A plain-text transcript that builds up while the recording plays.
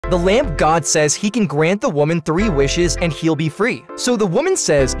The lamp god says he can grant the woman 3 wishes and he'll be free. So the woman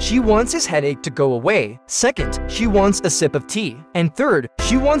says she wants his headache to go away. Second, she wants a sip of tea. And third,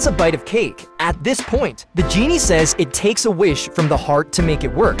 she wants a bite of cake. At this point, the genie says it takes a wish from the heart to make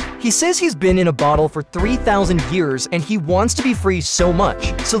it work. He says he's been in a bottle for 3,000 years and he wants to be free so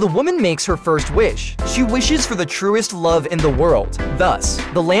much. So the woman makes her first wish. She wishes for the truest love in the world. Thus,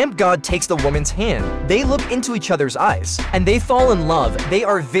 the lamp god takes the woman's hand. They look into each other's eyes and they fall in love. They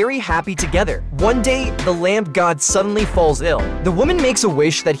are very happy together. One day, the lamp god suddenly falls ill. The woman makes a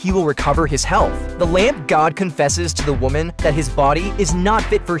wish that he will recover his health. The lamp god confesses to the woman that his body is not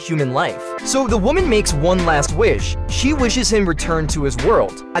fit for human life. So the woman makes one last wish. She wishes him return to his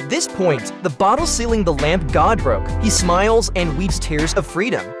world. At this point, the bottle sealing the lamp god broke. He smiles and weeps tears of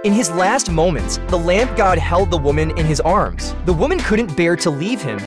freedom. In his last moments, the lamp god held the woman in his arms. The woman couldn't bear to leave him.